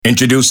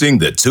Introducing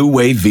the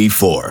Two-Way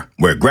V4,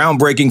 where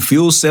groundbreaking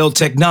fuel cell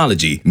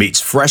technology meets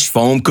fresh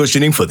foam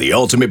cushioning for the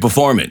ultimate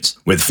performance.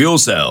 With fuel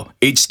cell,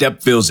 each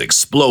step feels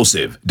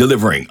explosive,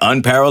 delivering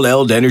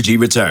unparalleled energy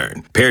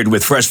return. Paired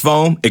with fresh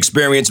foam,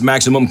 experience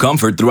maximum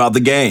comfort throughout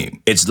the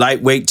game. Its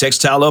lightweight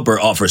textile upper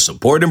offers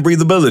support and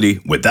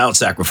breathability without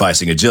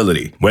sacrificing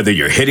agility. Whether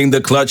you're hitting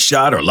the clutch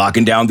shot or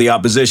locking down the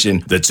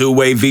opposition, the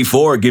Two-Way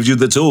V4 gives you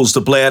the tools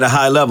to play at a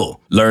high level.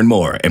 Learn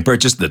more and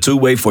purchase the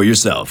Two-Way for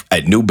yourself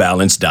at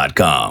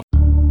newbalance.com.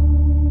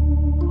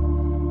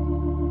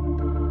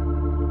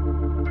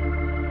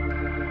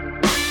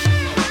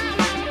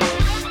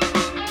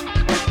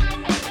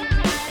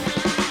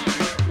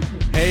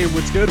 Hey,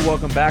 what's good?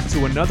 Welcome back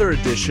to another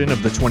edition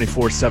of the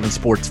 24/7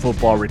 Sports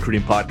Football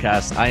Recruiting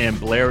Podcast. I am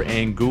Blair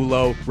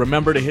Angulo.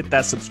 Remember to hit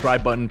that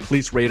subscribe button.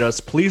 Please rate us.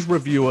 Please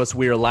review us.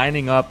 We are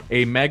lining up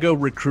a mega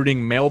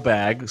recruiting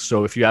mailbag.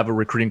 So if you have a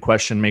recruiting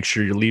question, make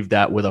sure you leave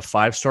that with a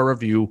 5-star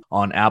review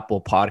on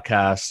Apple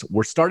Podcasts.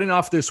 We're starting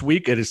off this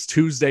week. It is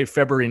Tuesday,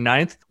 February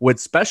 9th, with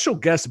special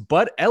guest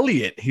Bud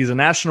Elliott. He's a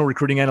national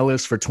recruiting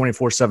analyst for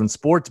 24/7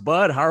 Sports.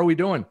 Bud, how are we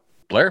doing?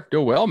 Blair,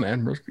 doing well,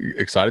 man. We're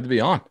excited to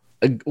be on.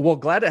 Well,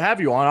 glad to have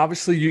you on.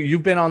 Obviously,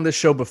 you've been on this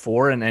show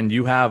before, and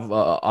you have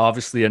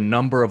obviously a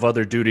number of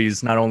other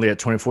duties, not only at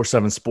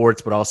 24/7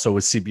 Sports, but also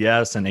with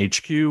CBS and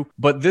HQ.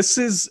 But this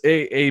is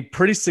a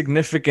pretty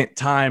significant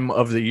time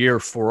of the year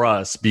for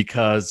us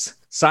because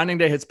signing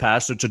day has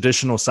passed, a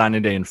traditional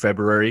signing day in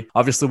February.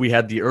 Obviously, we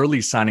had the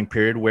early signing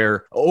period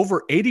where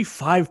over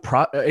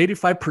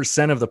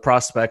 85% of the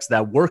prospects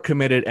that were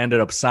committed ended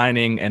up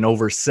signing, and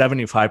over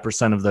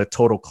 75% of the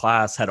total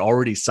class had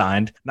already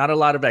signed. Not a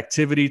lot of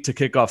activity to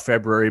kick off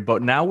February,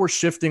 but now we're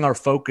shifting our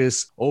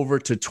focus over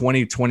to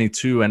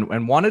 2022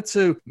 and wanted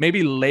to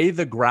maybe lay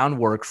the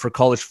groundwork for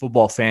college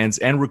football fans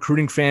and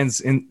recruiting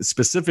fans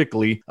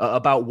specifically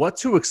about what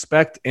to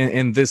expect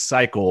in this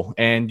cycle.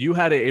 And you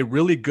had a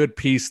really good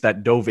piece that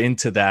dove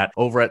into that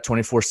over at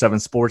 24/7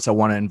 Sports. I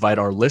want to invite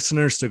our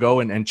listeners to go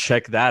and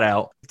check that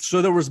out.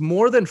 So there was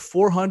more than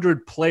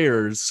 400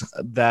 players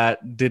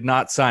that did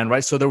not sign,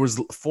 right? So there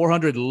was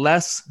 400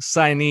 less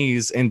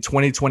signees in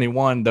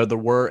 2021 than there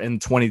were in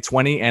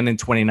 2020 and in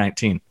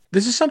 2019.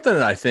 This is something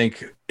that I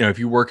think, if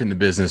you work in the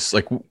business,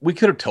 like we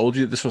could have told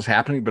you that this was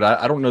happening, but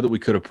I don't know that we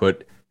could have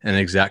put an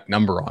exact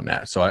number on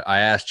that. So I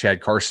asked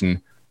Chad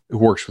Carson, who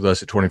works with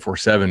us at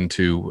 24/7,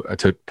 to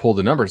pull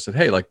the numbers. I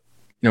said, hey,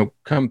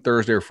 come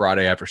Thursday or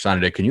Friday after signing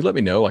day, can you let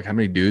me know how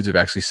many dudes have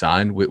actually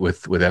signed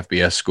with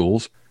FBS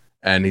schools?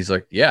 And he's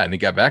like, yeah. And he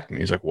got back to me.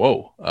 He's like,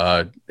 whoa,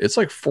 it's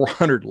like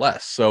 400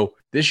 less. So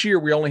this year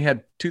we only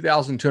had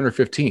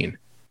 2,215.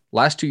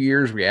 Last 2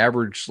 years we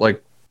averaged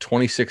like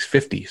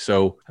 2,650.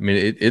 So,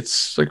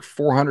 it's like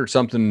 400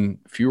 something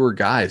fewer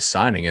guys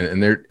signing.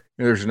 And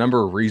there's a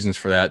number of reasons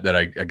for that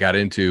I got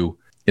into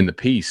in the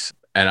piece.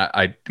 And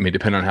I mean,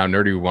 depending on how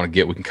nerdy we want to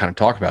get, we can kind of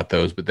talk about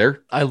those, but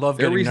they're reasons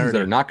nerdy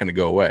that are not going to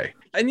go away.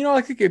 And,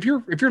 I think if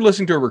you're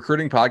listening to a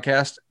recruiting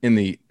podcast in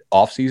the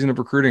off season of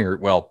recruiting, or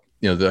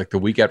the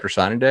week after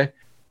signing day,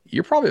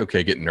 you're probably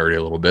okay getting nerdy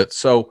a little bit.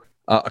 So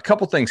a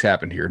couple things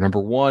happened here. Number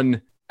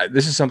one,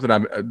 this is something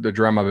the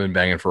drum I've been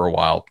banging for a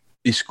while.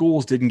 These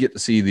schools didn't get to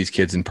see these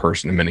kids in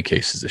person in many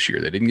cases this year.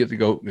 They didn't get to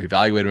go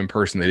evaluate them in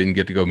person. They didn't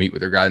get to go meet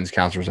with their guidance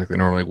counselors like they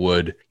normally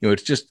would.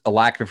 It's just a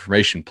lack of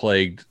information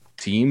plagued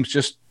teams,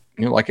 just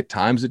like at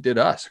times it did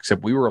us,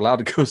 except we were allowed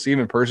to go see them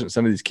in person at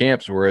some of these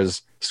camps,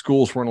 whereas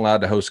schools weren't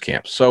allowed to host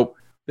camps. So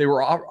they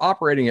were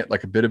operating at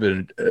like a bit of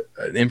an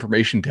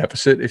information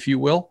deficit, if you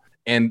will.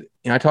 And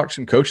I talked to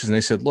some coaches and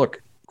they said,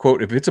 look,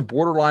 quote, if it's a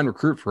borderline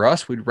recruit for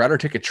us, we'd rather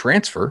take a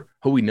transfer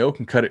who we know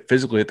can cut it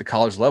physically at the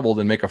college level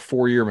than make a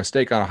 4-year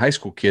mistake on a high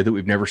school kid that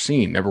we've never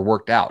seen, never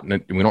worked out.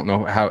 And we don't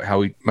know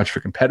how much of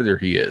a competitor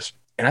he is.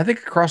 And I think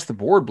across the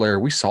board, Blair,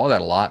 we saw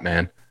that a lot,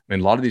 man. A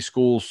lot of these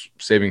schools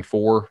saving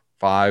 4,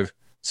 5,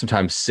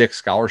 sometimes 6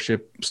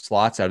 scholarship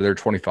slots out of their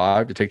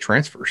 25 to take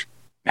transfers.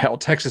 Hell,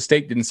 Texas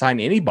State didn't sign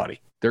anybody.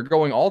 They're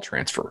going all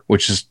transfer,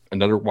 which is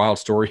another wild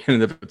story in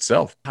and of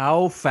itself.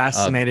 How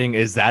fascinating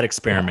is that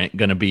experiment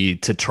going to be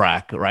to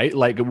track, right?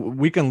 Like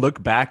we can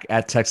look back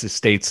at Texas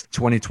State's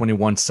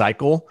 2021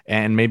 cycle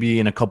and maybe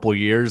in a couple of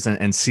years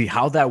and see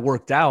how that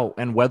worked out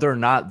and whether or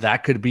not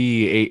that could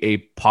be a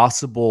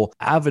possible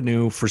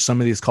avenue for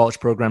some of these college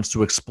programs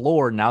to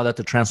explore now that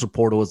the transfer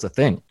portal is a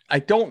thing. I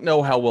don't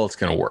know how well it's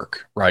going to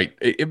work, right?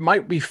 It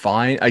might be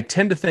fine. I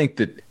tend to think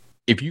that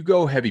if you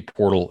go heavy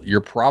portal,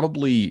 you're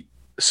probably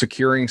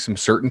securing some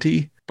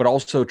certainty, but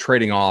also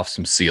trading off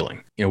some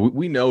ceiling.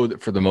 We know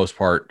that for the most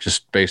part,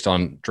 just based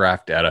on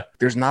draft data,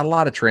 there's not a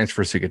lot of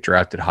transfers that get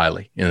drafted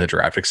highly in the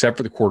draft, except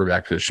for the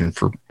quarterback position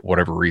for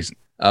whatever reason.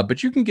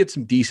 But you can get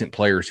some decent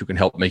players who can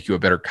help make you a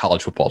better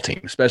college football team,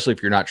 especially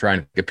if you're not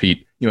trying to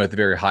compete, at the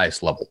very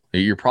highest level.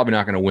 You're probably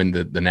not going to win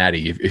the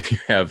Natty if you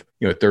have,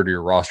 a third of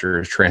your roster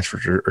as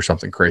transfers or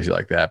something crazy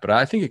like that. But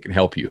I think it can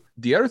help you.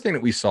 The other thing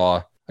that we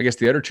saw, I guess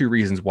the other two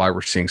reasons why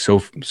we're seeing so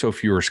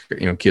fewer,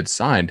 kids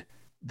signed,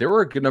 there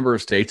were a good number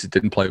of states that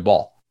didn't play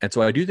ball. And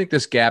so I do think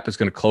this gap is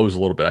going to close a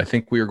little bit. I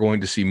think we are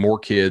going to see more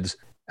kids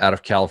out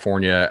of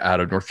California, out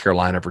of North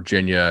Carolina,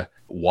 Virginia,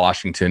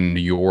 Washington,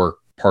 New York,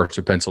 parts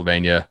of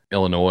Pennsylvania,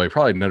 Illinois,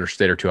 probably another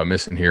state or two I'm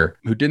missing here,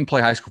 who didn't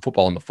play high school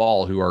football in the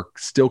fall, who are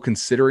still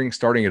considering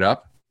starting it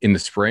up in the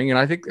spring. And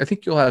I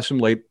think you'll have some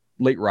late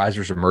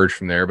risers emerge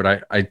from there,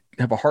 but I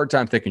have a hard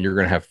time thinking you're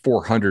going to have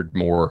 400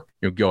 more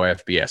go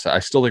FBS. I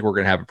still think we're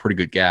going to have a pretty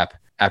good gap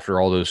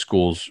after all those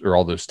schools or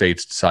all those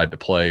states decide to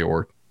play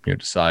or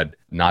decide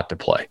not to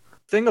play.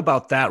 Thing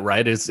about that,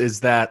 right, is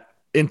that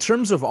in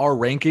terms of our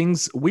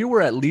rankings, we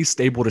were at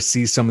least able to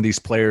see some of these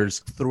players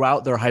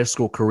throughout their high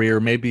school career,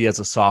 maybe as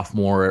a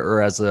sophomore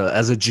or as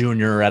a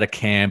junior at a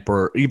camp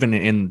or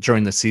even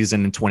during the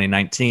season in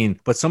 2019.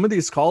 But some of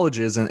these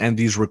colleges and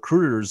these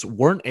recruiters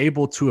weren't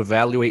able to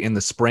evaluate in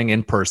the spring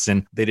in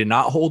person. They did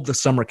not hold the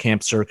summer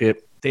camp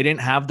circuit. They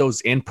didn't have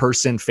those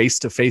in-person,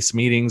 face-to-face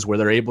meetings where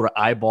they're able to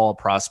eyeball a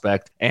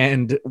prospect.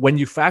 And when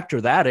you factor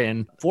that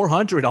in,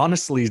 400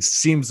 honestly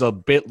seems a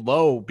bit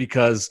low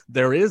because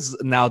there is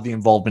now the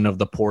involvement of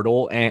the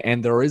portal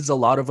and there is a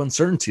lot of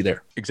uncertainty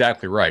there.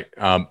 Exactly right.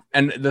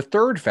 And the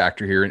third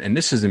factor here, and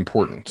this is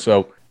important.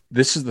 So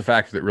this is the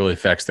factor that really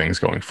affects things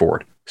going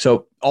forward.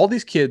 So all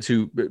these kids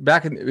who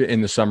back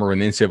in the summer when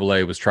the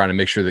NCAA was trying to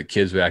make sure that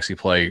kids would actually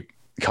play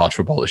college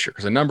football this year,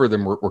 because a number of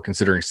them were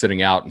considering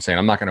sitting out and saying,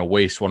 I'm not going to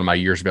waste one of my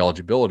years of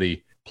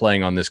eligibility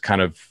playing on this kind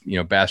of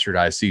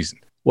bastardized season.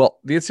 Well,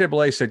 the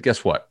NCAA said,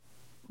 guess what?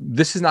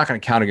 This is not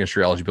going to count against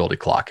your eligibility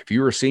clock. If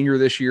you were a senior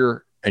this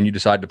year and you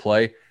decide to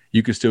play,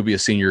 you can still be a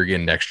senior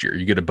again next year.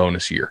 You get a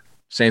bonus year.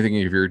 Same thing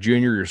if you're a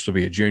junior, you'll still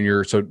be a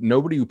junior. So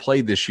nobody who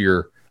played this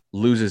year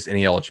loses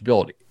any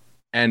eligibility.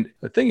 And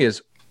the thing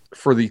is,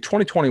 for the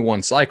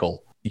 2021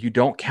 cycle, you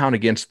don't count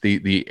against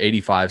the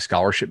 85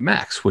 scholarship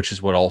max, which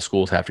is what all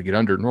schools have to get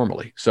under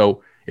normally.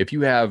 So if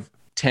you have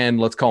 10,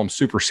 let's call them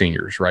super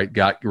seniors, right?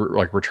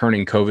 Like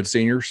returning COVID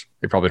seniors.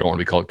 They probably don't want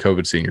to be called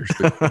COVID seniors,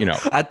 but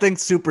I think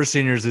super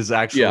seniors is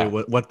actually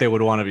what they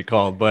would want to be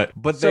called, but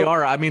they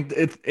are. I mean,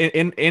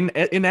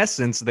 in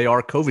essence, they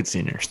are COVID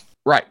seniors.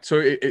 Right.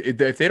 So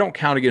if they don't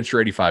count against your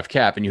 85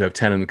 cap and you have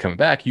 10 of them coming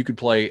back, you could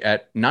play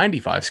at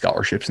 95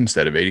 scholarships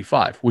instead of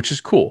 85, which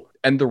is cool.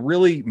 And the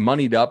really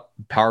moneyed up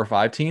Power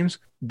 5 teams,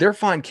 they're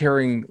fine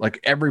carrying, like,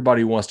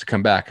 everybody who wants to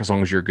come back as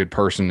long as you're a good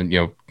person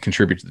and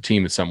contribute to the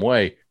team in some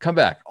way. Come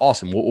back,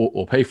 awesome.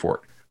 We'll pay for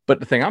it. But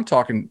the thing I'm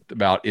talking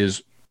about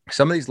is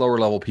some of these lower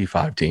level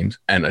P5 teams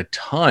and a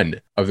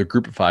ton of the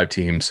Group of 5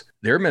 teams.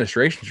 Their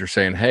administrations are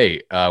saying,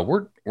 "Hey,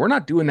 we're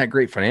not doing that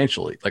great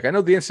financially." Like, I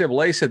know the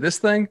NCAA said this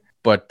thing,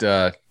 but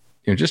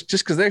just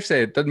because they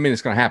say it doesn't mean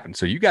it's going to happen.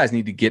 So you guys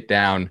need to get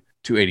down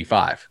to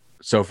 85.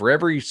 So for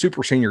every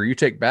super senior you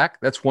take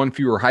back, that's one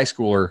fewer high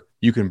schooler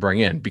you can bring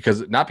in,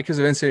 not because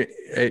of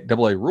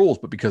NCAA rules,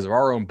 but because of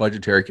our own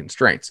budgetary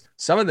constraints.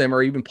 Some of them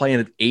are even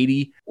playing at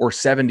 80 or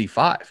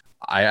 75.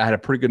 I had a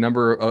pretty good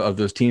number of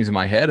those teams in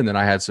my head. And then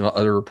I had some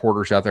other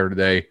reporters out there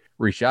today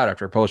reach out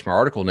after I posted my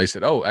article, and they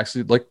said, oh,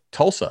 actually, like,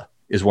 Tulsa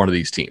is one of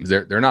these teams.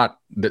 They're not,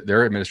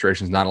 their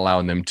administration is not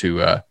allowing them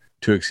to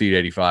exceed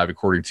 85,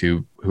 according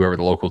to whoever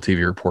the local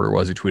TV reporter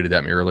was who tweeted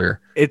at me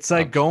earlier. It's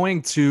like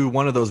going to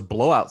one of those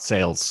blowout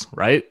sales,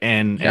 right?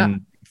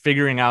 And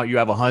figuring out you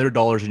have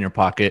 $100 in your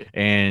pocket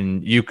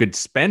and you could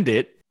spend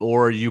it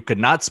or you could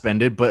not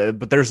spend it,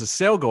 but there's a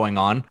sale going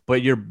on,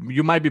 but you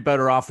might be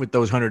better off with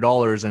those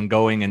 $100 and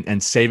going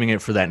and saving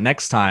it for that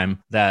next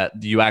time that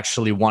you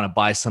actually want to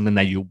buy something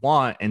that you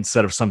want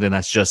instead of something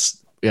that's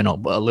just, a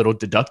little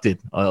deducted,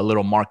 a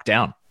little marked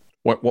down.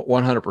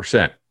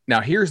 100%.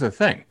 Now, here's the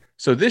thing.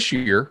 So this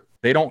year,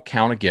 they don't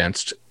count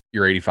against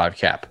your 85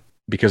 cap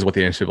because of what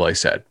the NCAA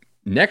said.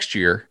 Next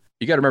year,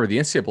 you got to remember the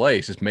NCAA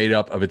is just made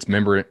up of its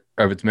member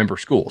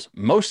schools.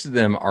 Most of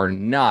them are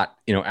not,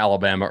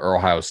 Alabama or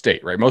Ohio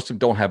State, right? Most of them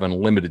don't have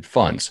unlimited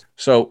funds.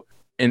 So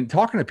in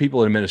talking to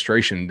people in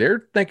administration,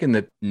 they're thinking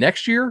that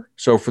next year,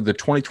 so for the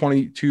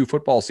 2022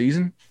 football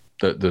season,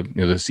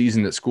 the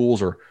season that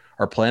schools are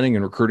planning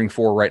and recruiting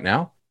for right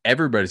now,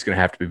 everybody's going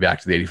to have to be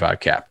back to the 85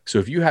 cap. So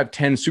if you have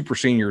 10 super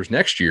seniors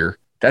next year,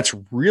 that's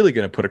really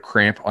going to put a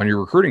cramp on your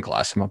recruiting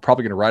class. I'm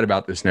probably going to write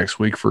about this next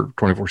week for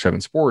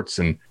 24/7 Sports.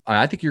 And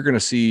I think you're going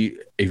to see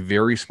a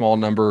very small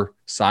number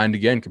signed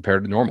again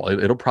compared to normal.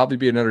 It'll probably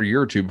be another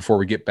year or two before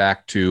we get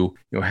back to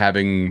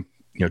having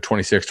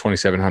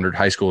 2,700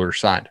 high schoolers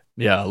signed.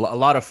 Yeah, a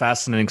lot of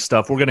fascinating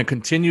stuff. We're going to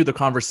continue the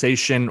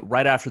conversation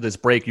right after this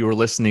break. You are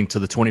listening to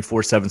the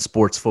 24/7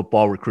 Sports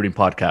Football Recruiting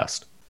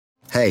Podcast.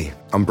 Hey,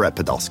 I'm Brett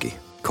Podolsky,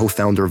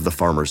 co-founder of The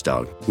Farmer's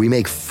Dog. We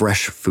make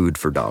fresh food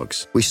for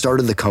dogs. We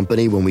started the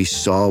company when we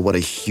saw what a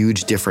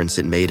huge difference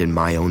it made in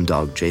my own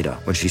dog, Jada,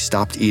 when she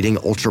stopped eating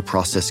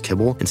ultra-processed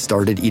kibble and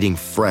started eating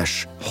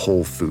fresh,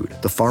 whole food.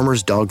 The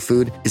Farmer's Dog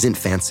food isn't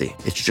fancy.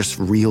 It's just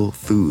real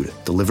food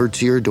delivered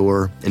to your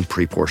door in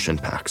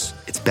pre-portioned packs.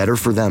 It's better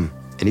for them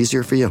and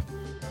easier for you.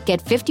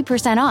 Get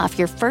 50% off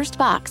your first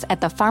box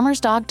at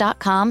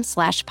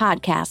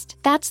thefarmersdog.com/podcast.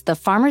 That's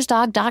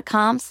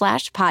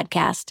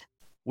thefarmersdog.com/podcast.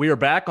 We are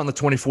back on the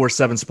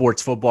 24/7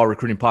 Sports Football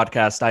Recruiting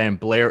Podcast. I am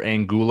Blair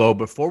Angulo.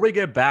 Before we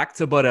get back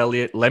to Bud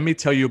Elliott, let me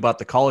tell you about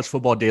the College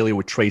Football Daily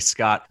with Trey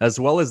Scott, as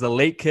well as the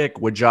Late Kick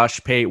with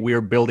Josh Pate. We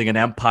are building an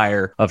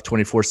empire of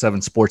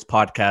 24/7 sports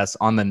podcasts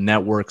on the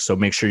network, so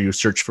make sure you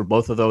search for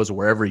both of those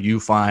wherever you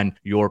find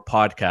your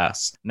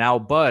podcasts. Now,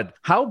 Bud,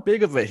 how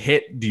big of a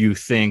hit do you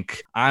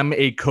think I'm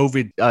a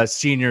COVID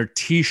senior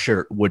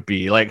t-shirt would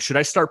be? Like, should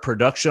I start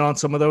production on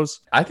some of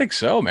those? I think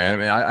so, man.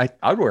 I mean,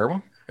 I'd wear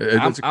one.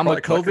 I'm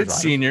a COVID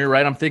senior,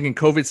 right? I'm thinking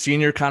COVID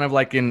senior, kind of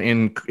like in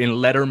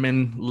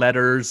Letterman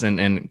letters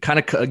and kind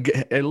of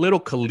a little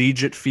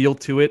collegiate feel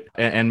to it,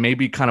 and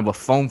maybe kind of a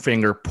foam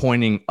finger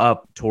pointing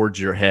up towards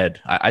your head.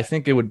 I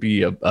think it would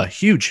be a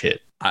huge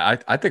hit.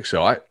 I think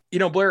so.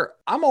 Blair,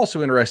 I'm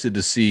also interested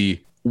to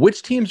see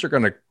which teams are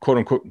going to quote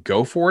unquote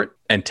go for it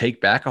and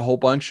take back a whole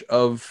bunch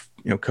of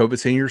COVID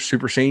seniors,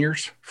 super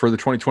seniors for the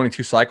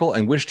 2022 cycle,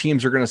 and which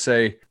teams are going to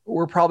say,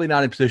 we're probably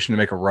not in position to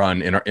make a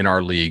run in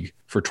our league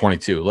for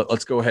 22.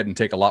 Let's go ahead and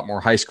take a lot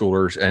more high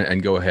schoolers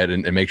and go ahead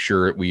and make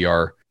sure we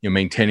are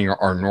maintaining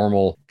our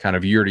normal kind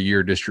of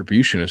year-to-year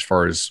distribution as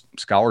far as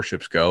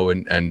scholarships go.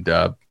 And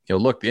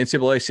look, the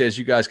NCAA says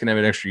you guys can have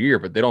an extra year,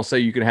 but they don't say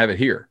you can have it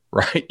here,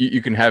 right?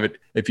 You can have it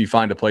if you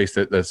find a place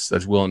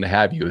that's willing to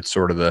have you. It's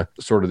sort of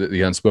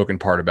the unspoken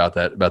part about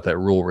that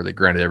rule where they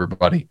granted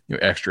everybody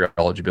extra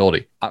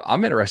eligibility.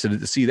 I'm interested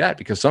to see that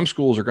because some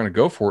schools are going to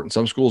go for it and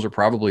some schools are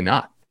probably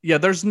not. Yeah,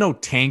 there's no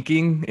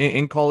tanking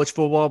in college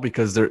football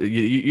because it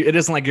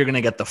isn't like you're going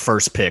to get the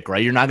first pick,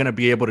 right? You're not going to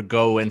be able to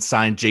go and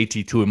sign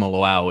JT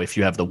Tuimoloau if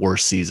you have the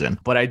worst season.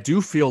 But I do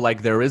feel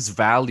like there is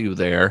value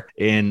there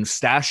in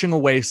stashing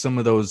away some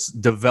of those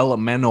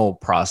developmental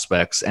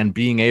prospects and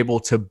being able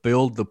to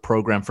build the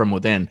program from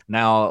within.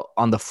 Now,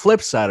 on the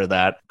flip side of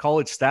that,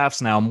 college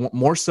staffs now,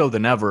 more so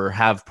than ever,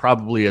 have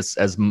probably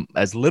as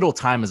little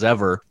time as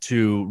ever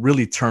to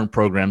really turn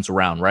programs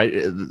around, right?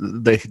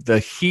 The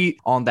heat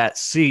on that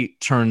seat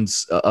turns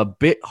a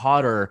bit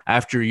hotter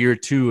after year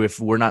two if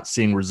we're not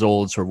seeing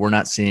results or we're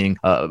not seeing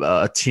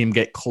a team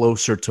get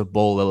closer to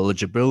bowl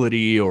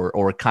eligibility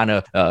or kind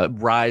of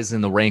rise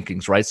in the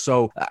rankings, right?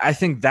 So I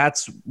think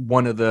that's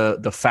one of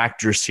the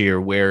factors here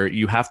where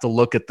you have to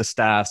look at the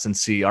staffs and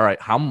see, all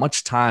right, how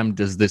much time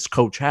does this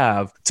coach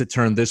have to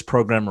turn this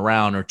program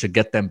around or to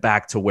get them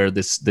back to where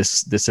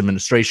this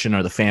administration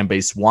or the fan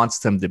base wants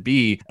them to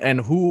be?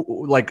 And who,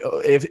 like,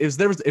 if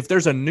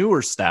there's a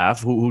newer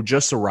staff who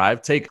just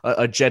arrived, take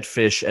a Jed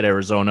Fish at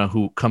Arizona,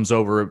 who comes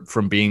over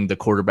from being the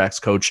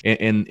quarterbacks coach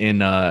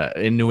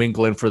in New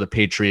England for the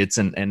Patriots,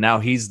 and now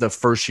he's the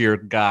first year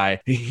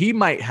guy. He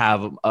might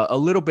have a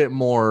little bit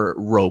more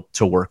rope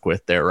to work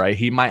with there, right?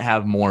 He might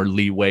have more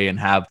leeway and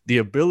have the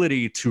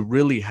ability to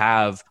really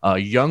have a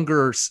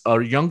younger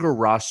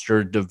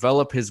roster,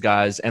 develop his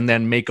guys, and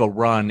then make a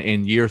run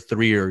in year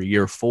 3 or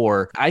year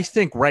 4. I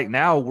think right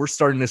now we're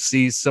starting to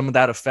see some of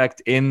that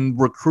effect in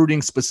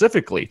recruiting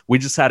specifically. We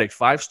just had a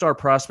 5-star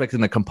prospect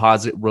in the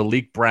composite,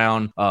 Raleek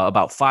Brown,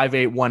 about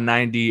 5'8",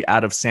 190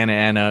 out of Santa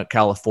Ana,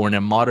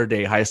 California, Mater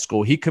Dei High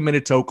School. He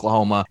committed to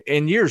Oklahoma.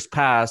 In years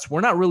past,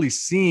 we're not really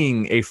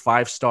seeing a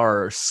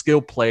 5-star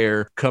skill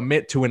player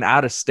commit to an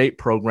out-of-state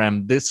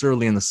program this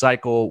early in the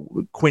cycle.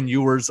 Quinn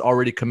Ewers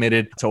already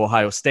committed to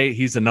Ohio State.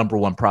 He's the number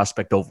 1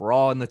 prospect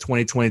overall in the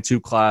 2022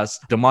 class.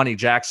 Damani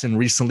Jackson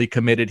recently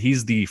committed.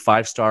 He's the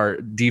 5-star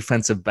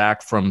defensive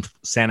back from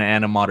Santa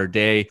Ana, Mater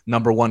Dei,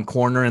 number 1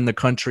 corner in the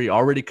country,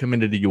 already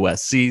committed to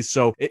USC.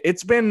 So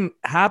it's been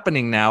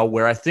happening now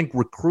where I think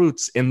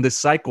recruits in this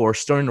cycle are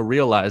starting to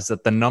realize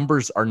that the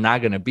numbers are not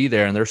going to be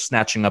there and they're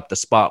snatching up the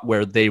spot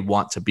where they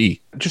want to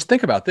be. Just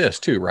think about this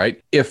too,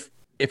 right? If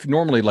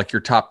normally like your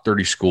top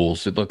 30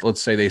 schools,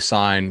 let's say they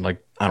sign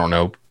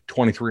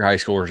 23 high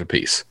schoolers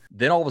apiece,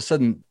 then all of a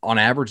sudden on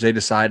average they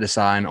decide to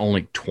sign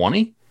only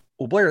 20.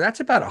 Well, Blair, that's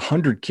about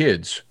 100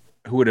 kids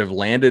who would have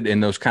landed in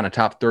those kind of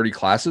top 30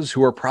 classes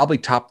who are probably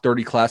top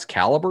 30 class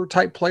caliber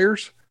type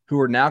players who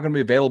are now going to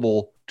be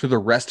available to the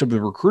rest of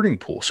the recruiting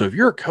pool. So if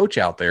you're a coach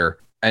out there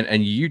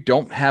and you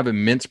don't have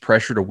immense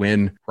pressure to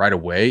win right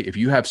away, if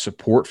you have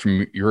support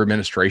from your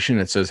administration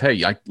that says,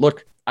 hey,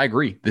 I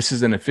agree, this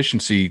is an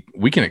efficiency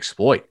we can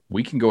exploit.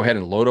 We can go ahead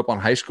and load up on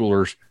high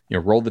schoolers,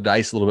 roll the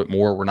dice a little bit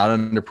more. We're not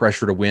under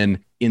pressure to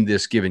win in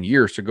this given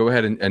year. So go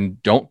ahead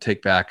and don't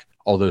take back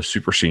all those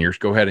super seniors.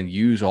 Go ahead and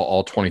use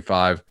all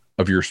 25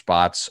 of your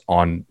spots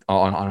on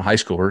high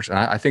schoolers. And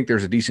I think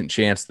there's a decent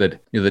chance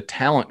that the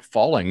talent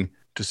falling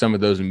to some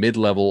of those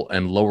mid-level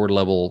and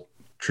lower-level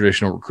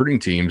traditional recruiting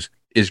teams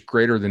is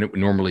greater than it would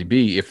normally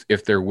be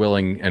if they're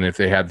willing and if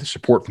they have the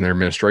support from their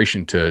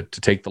administration to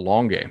take the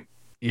long game.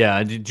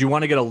 Yeah. Do you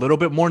want to get a little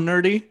bit more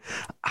nerdy?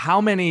 How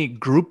many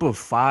group of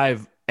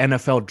 5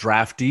 NFL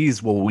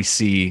draftees will we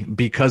see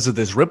because of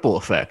this ripple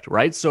effect,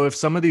 right? So if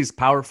some of these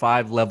Power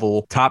 5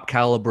 level, top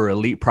caliber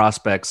elite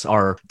prospects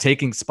are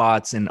taking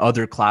spots in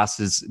other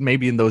classes,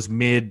 maybe in those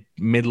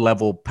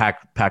mid-level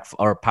pack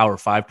or Power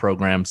 5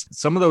 programs,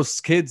 some of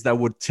those kids that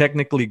would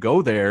technically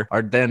go there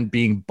are then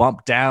being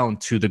bumped down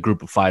to the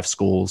group of 5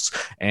 schools.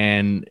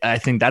 And I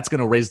think that's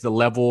going to raise the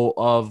level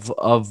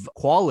of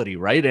quality,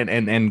 right?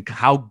 And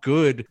how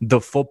good the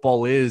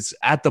football is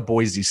at the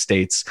Boise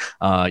States,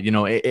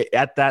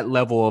 at that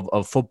level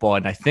of football.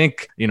 And I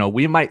think,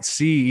 we might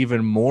see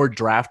even more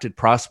drafted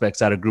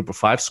prospects at a group of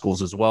 5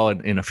 schools as well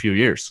in a few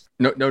years.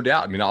 No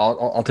doubt. I mean,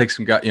 I'll take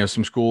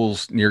some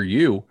schools near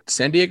you.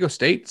 San Diego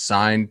State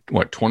signed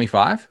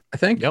 25, I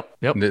think. Yep.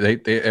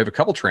 They have a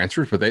couple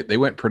transfers, but they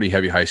went pretty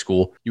heavy high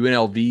school.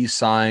 UNLV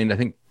signed, I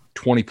think,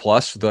 20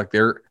 plus.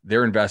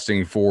 They're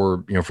investing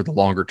for the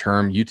longer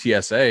term.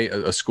 UTSA,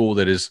 a school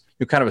that is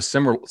kind of a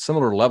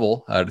similar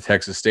level to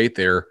Texas State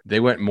there, they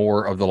went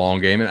more of the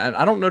long game. And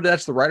I don't know if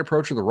that's the right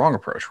approach or the wrong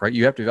approach, right?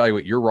 You have to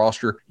evaluate your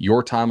roster,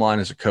 your timeline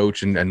as a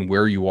coach, and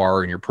where you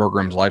are in your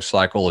program's life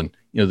cycle, and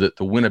the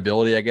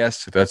winnability, I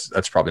guess, if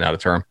that's probably not a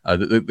term,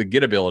 the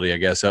gettability, I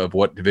guess, of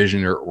what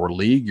division or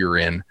league you're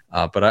in.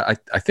 But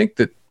I think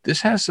that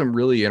this has some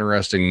really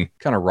interesting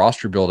kind of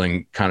roster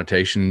building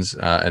connotations,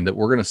 and that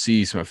we're going to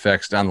see some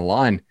effects down the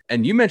line.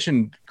 And you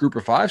mentioned group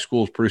of 5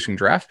 schools producing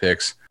draft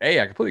picks. Hey,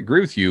 I completely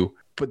agree with you,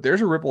 but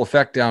there's a ripple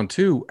effect down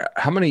too.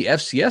 How many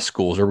FCS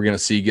schools are we going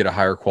to see get a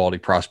higher quality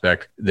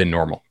prospect than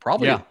normal?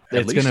 Probably. Yeah.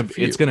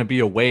 It's gonna be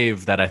a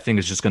wave that I think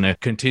is just gonna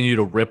continue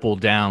to ripple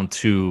down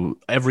to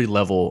every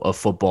level of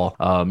football.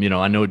 I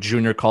know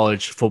junior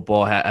college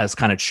football has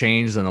kind of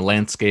changed, and the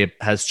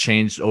landscape has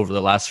changed over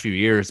the last few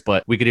years.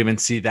 But we could even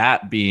see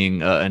that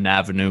being an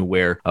avenue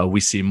where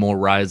we see more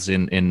rise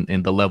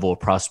in the level of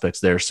prospects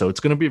there. So it's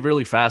going to be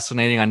really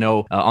fascinating. I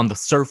know on the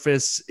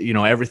surface,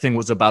 everything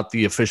was about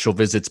the official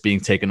visits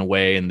being taken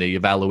away and the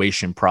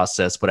evaluation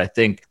process. But I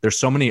think there's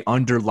so many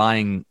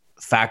underlying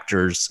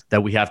factors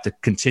that we have to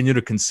continue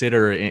to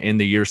consider in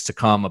the years to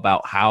come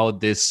about how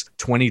this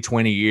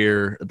 2020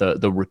 year,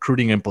 the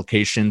recruiting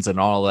implications and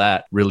all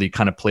that really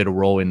kind of played a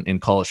role in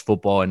college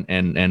football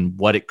and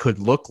what it could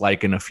look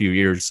like in a few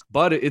years.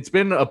 But it's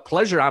been a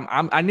pleasure.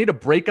 I need to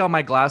break out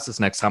my glasses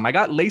next time. I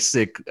got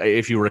LASIK,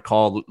 if you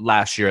recall,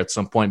 last year at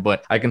some point,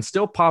 but I can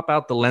still pop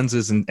out the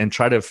lenses and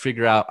try to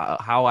figure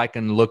out how I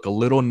can look a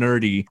little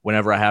nerdy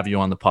whenever I have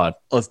you on the pod.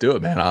 Let's do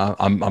it, man.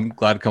 I'm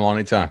glad to come on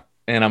anytime.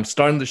 And I'm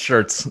starting the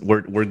shirts.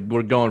 We're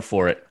going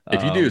for it.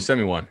 If you do, send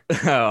me one.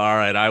 All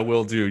right, I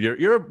will do.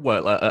 You're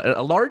what,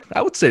 a large?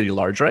 I would say you're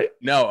large, right?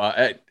 No,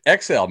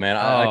 XL, man.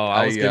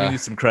 I was giving you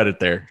some credit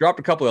there. Dropped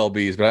a couple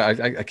LBs,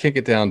 but I can't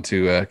get down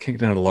to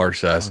the large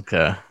size.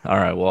 Okay. All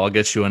right. Well, I'll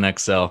get you an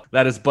XL.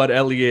 That is Bud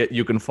Elliott.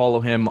 You can follow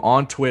him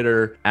on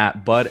Twitter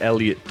at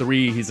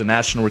BudElliott3. He's a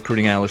national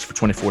recruiting analyst for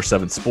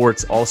 24/7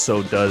 Sports.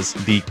 Also does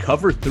the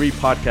Cover 3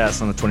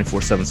 podcast on the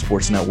 24/7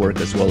 Sports Network,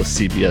 as well as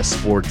CBS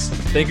Sports.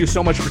 Thank you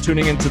so much for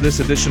tuning into this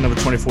edition of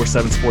the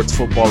 24/7 Sports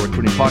Football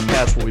Recruiting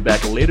Podcast. We'll be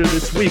back later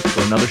this week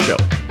for another show.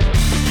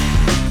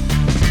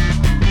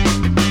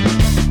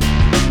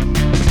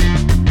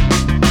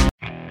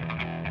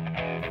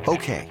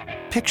 Okay,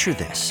 picture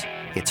this.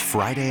 It's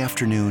Friday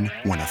afternoon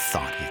when a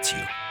thought hits you.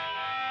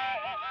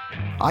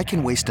 I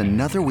can waste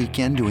another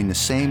weekend doing the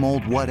same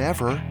old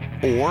whatever,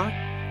 or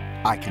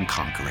I can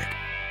conquer it.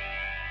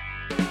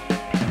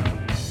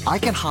 I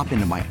can hop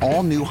into my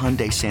all-new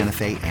Hyundai Santa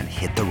Fe and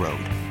hit the road.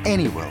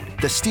 Any road.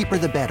 The steeper,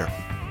 the better.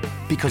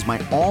 Because my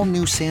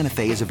all-new Santa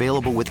Fe is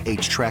available with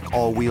H-Track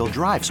all-wheel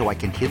drive, so I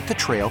can hit the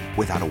trail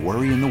without a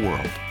worry in the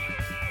world.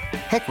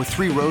 Heck, with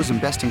 3 rows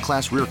and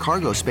best-in-class rear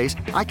cargo space,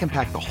 I can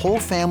pack the whole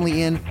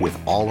family in with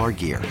all our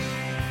gear.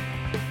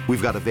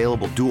 We've got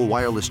available dual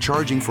wireless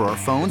charging for our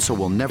phones, so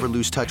we'll never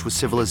lose touch with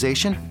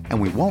civilization, and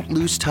we won't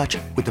lose touch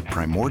with the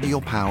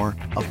primordial power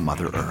of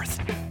Mother Earth.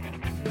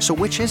 So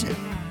which is it?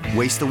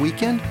 Waste the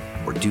weekend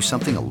or do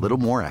something a little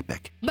more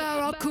epic?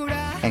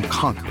 And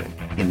conquer it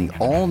in the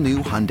all-new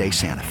Hyundai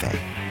Santa Fe.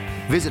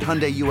 Visit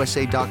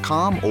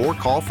HyundaiUSA.com or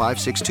call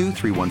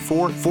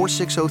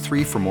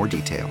 562-314-4603 for more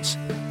details.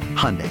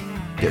 Hyundai,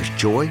 there's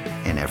joy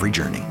in every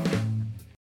journey.